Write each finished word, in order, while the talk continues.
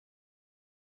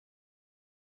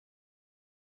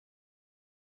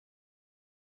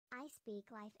I speak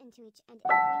life into each and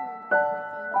every member of my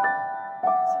family.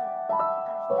 2.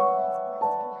 Our family is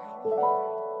blessed and highly favored.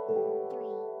 3.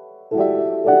 We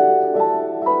are whole, healthy, and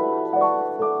walking in the fullness of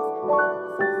our promises.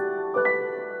 4.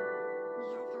 We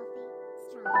have healthy,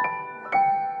 strong,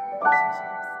 loving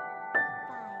relationships.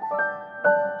 5. We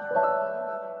look out for one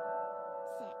another.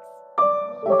 6.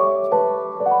 We encourage one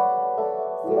another. 7.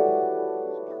 We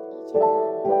build each other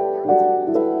up, not tear each other down. 8.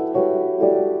 We are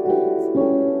family that is not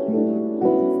full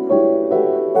with the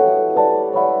words that come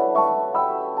from our mouths.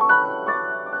 9.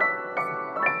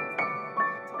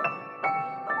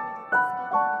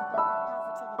 Regardless of what things may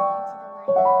look like today, I am committed to speaking nothing but positivity into the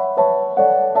life of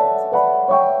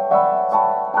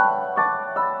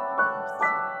name of the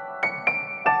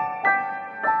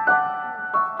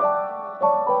relative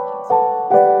 10.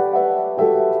 I am a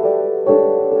child of God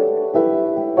and my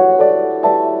family members too.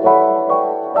 11.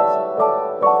 My grandmother,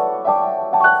 mom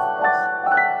and aunt and me is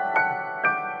moving into a new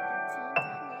season. 12.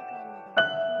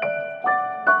 My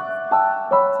grandmother, mom and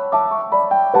aunt and me is moving broken chains of the things of me, /Lord help. 13. My grandmother, mom and aunt and me is governed and protected and safe.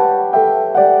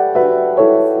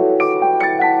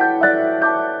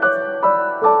 14.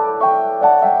 /Lord help. 15. My mother passed,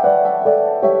 but my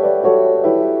grandmother, mom and aunt and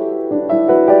me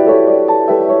is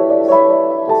living. He wash,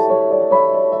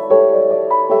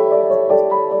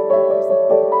 and is moving boldly to each and every person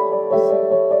he or she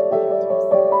encounters. 15. I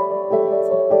will not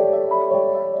give up on my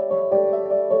grandmother, mom and aunt and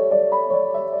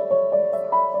myself,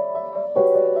 but I am setting boundaries to protect my mental and emotional health. 16. I am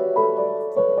committed to having the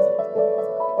resources and the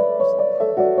support system to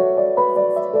help my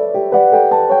friends too. 17. My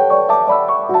grandmother, mom and aunt and me are in health, wellness together, not just hanging out until the last dish is eat. 17. I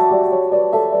will speak it into existence as I know it will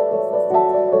through time. 18. So, our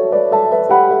family is blessed and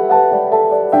highly favored. 3. We are whole, healthy,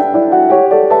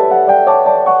 and walking in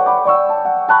the fullness of our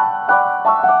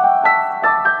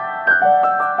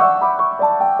promises.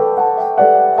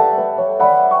 4. We have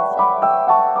healthy, strong, loving relationships. 5.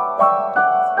 We look out for one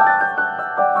another. 6.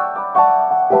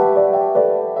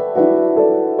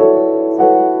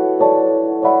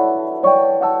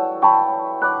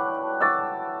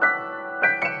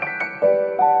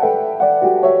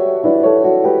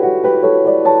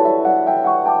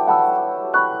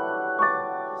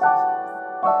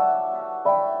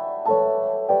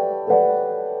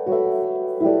 encourage one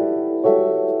another. 7. We build each other up,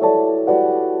 not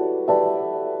tear each other down. 8. We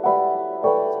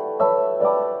are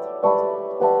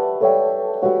family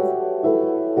that is not full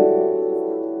with the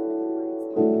words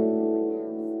that come from our mouths.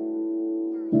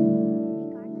 9.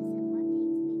 Regardless of what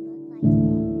things may look like today, I am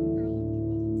committed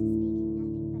to speaking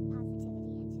nothing but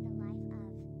positivity into the life of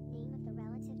name of the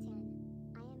relative 10.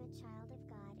 I am a child of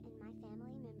God and my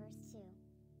family members too.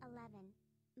 11.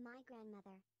 My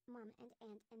grandmother, mom and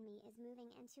aunt and me is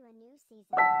moving into a new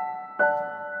season. 12. My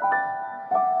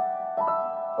grandmother,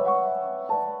 mom and aunt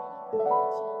and me has already broken the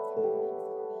chains of the things holding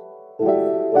 /Lord help.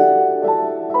 13. My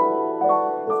grandmother, mom and aunt and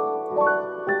me is governed and protected and safe. No harm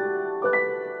will come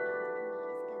his/her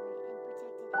way. 14.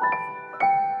 Even in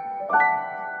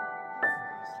the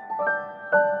midst of what my grandmother,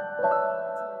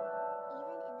 mom and aunt and me is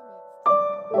going through, he or she /favored is moving in love and healing to each and every person he or she encounters. 15. I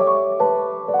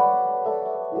will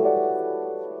not give up on my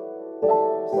grandmother, mom and aunt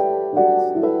and myself, but I am setting boundaries to protect my mental and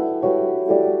emotional health.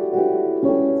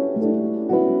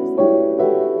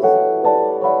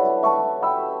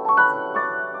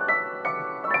 16.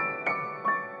 I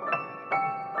am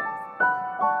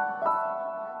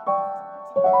committed to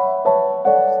having the resources and the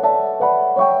support system to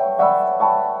help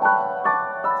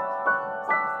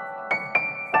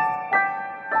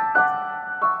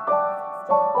my friends too.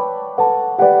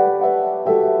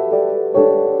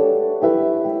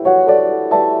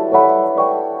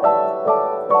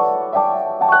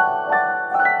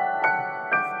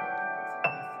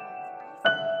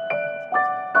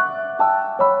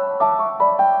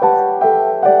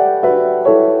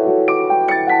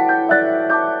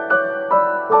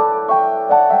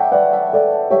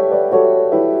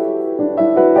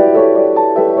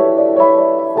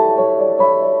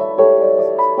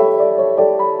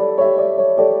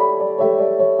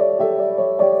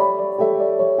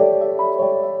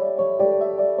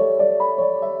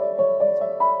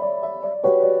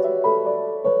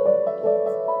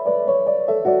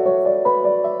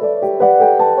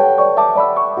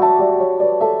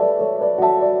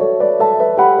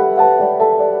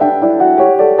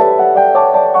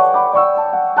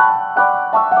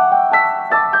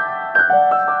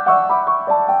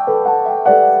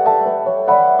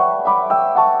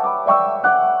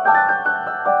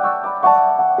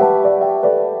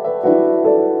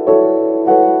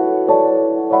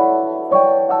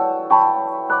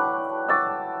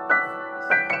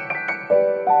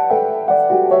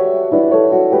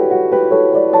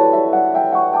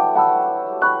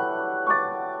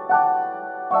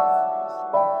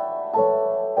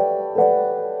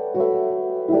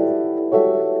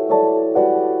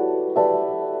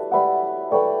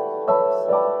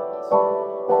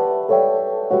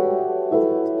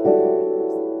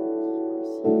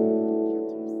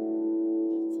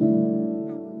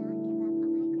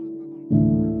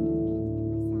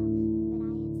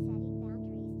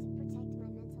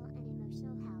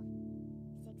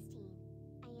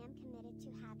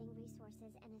 having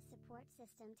resources and a support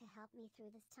system to help me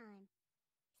through this time.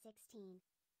 16.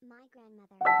 My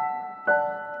grandmother, mom, and aunt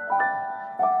Amelia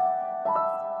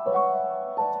already has an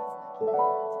incredible testimony. We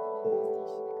are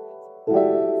just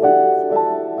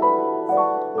looking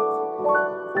forward to the manifestation of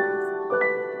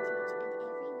it.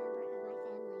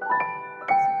 17. I will speak it until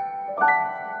I see it. I speak life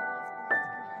into each and every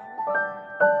member of my family. 2. Our family is blessed and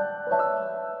highly favored. 3.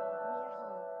 We are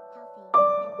whole, healthy, and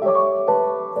walking in the fullness of our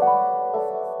purposes.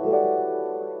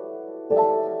 4. We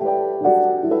have healthy,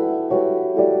 strong,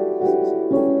 loving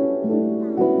relationships.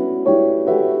 5. We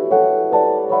look out for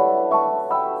one another.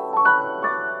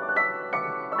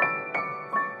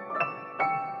 6. We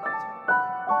encourage one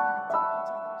another.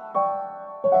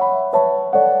 7.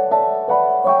 We build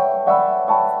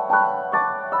each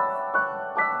other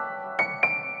up,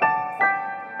 not tear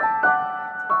each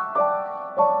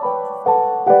other down. 8. We are a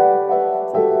family that is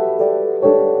thoughtful with the words that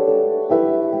come from our mouths.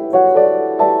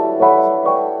 9.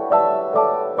 Regardless of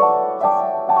what things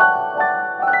may look like today,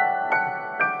 I am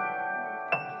committed to speaking nothing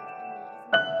but positivity into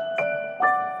the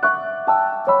life of me and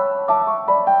my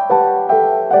relatives. I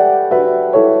am enjoying the good Lord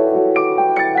being with me. 2.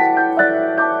 My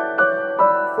grandmother, mom, and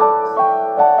aunt and me is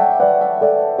moving into a new season.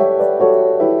 3.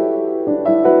 My grandmother, mom, and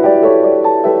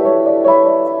aunt and me has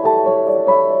agreed on the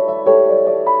conditions and rules of our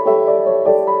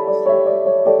wedding/wedding. 13. My grandmother, mom, and aunt and me has agreed on the tenderency of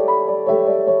her whomever/her whomever. 14. Even in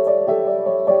the midst of where my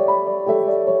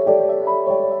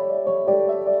grandmother, mom, and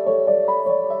aunt and me is going through, he or she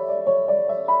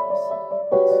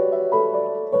is shown favor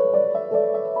and is a beacon of love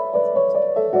and light to each and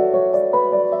every person he or she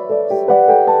encounters. 15. I will not give up. I am determined and committed to my purpose and walking in my destiny. 15. Affirmation 16. I am worthy to have the resources and the support system to help me through this time. 16.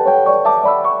 My grandmother,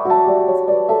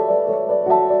 mom, and aunt already has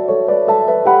an incredible testimony. We are just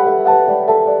looking forward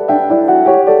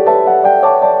to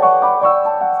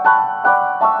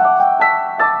the manifestation of it. 17.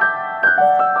 I will speak it until I see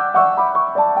it. I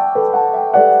speak life into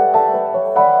each and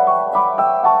every member of my family. 2. Our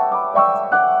family is blessed and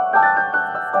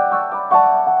highly favored. 3.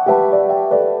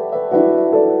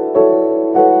 We are whole, healthy,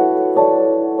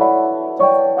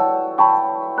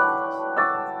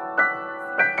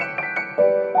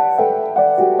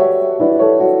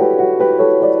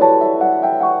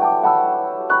 and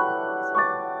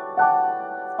walking in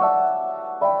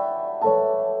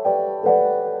the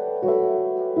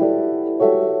fullness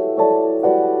of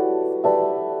our purposes. 4. We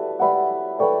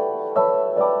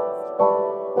have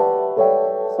healthy, strong,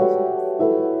 loving relationships. 5.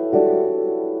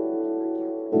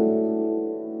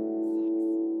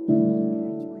 We look out for one another. 6. We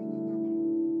encourage one another.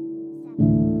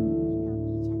 7. We build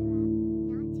each other up,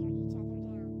 not tear each other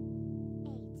down. 8.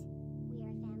 We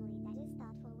are a family that is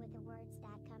thoughtful with the words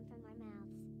that come from our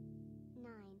mouths. 9.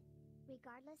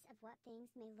 Regardless of what things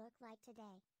may look like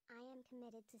today, I am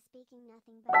committed to speaking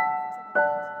nothing but positivity into the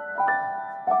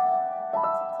life of me with a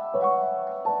relative. 10. I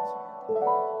am a child of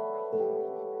God and my family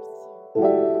members too.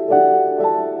 11. My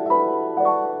grandmother, mom, and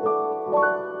aunt and me is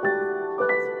moving into a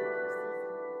new season.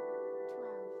 12. My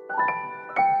grandmother, mom,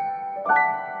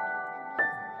 and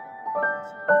aunt and me has already broken the chains of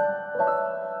the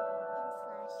things holding him/her back.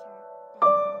 13. My grandmother, mom, and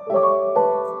aunt and me is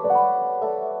covering the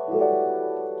tendency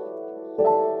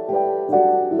of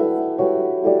whomever/whomever.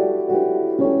 14.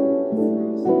 Even in the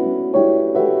midst of where my grandmother, mom, and aunt and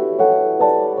me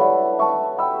is going through,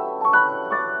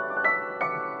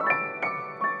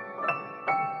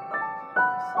 he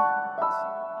or she is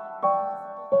shown favor and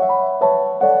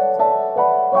is a beacon of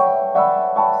love and light to each and every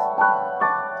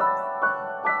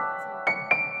person he or she encounters. 15. I will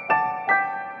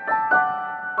not give up.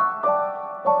 I am determined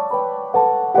and committed to my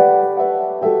purpose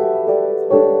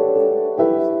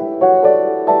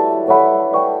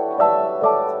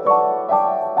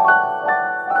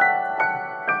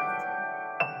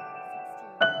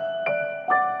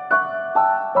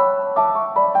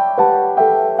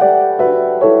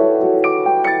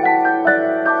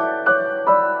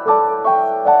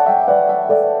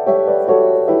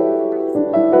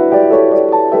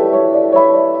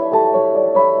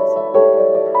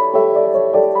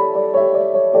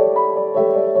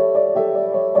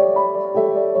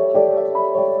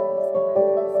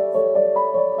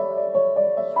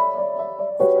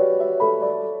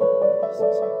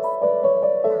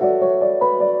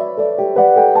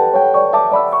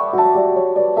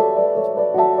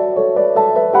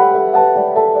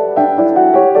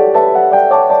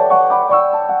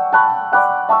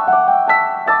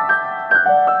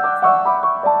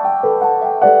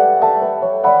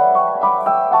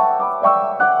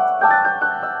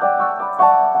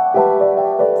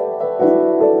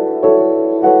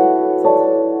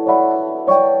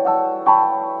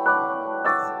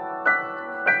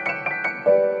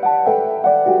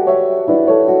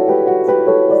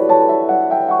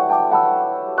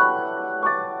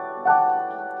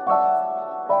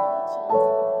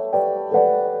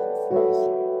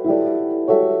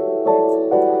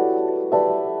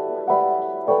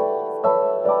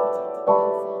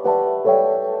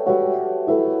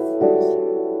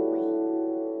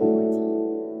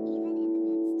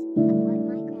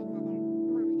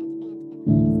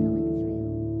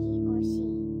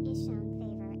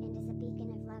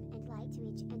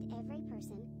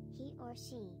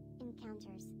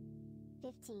encounters.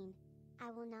 15.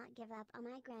 I will not give up on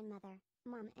my grandmother,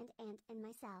 mom and aunt and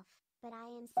myself, but I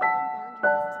am setting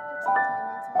boundaries to protect my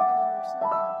mental and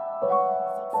emotional health.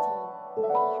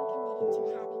 16. I am committed to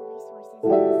having resources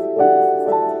and a support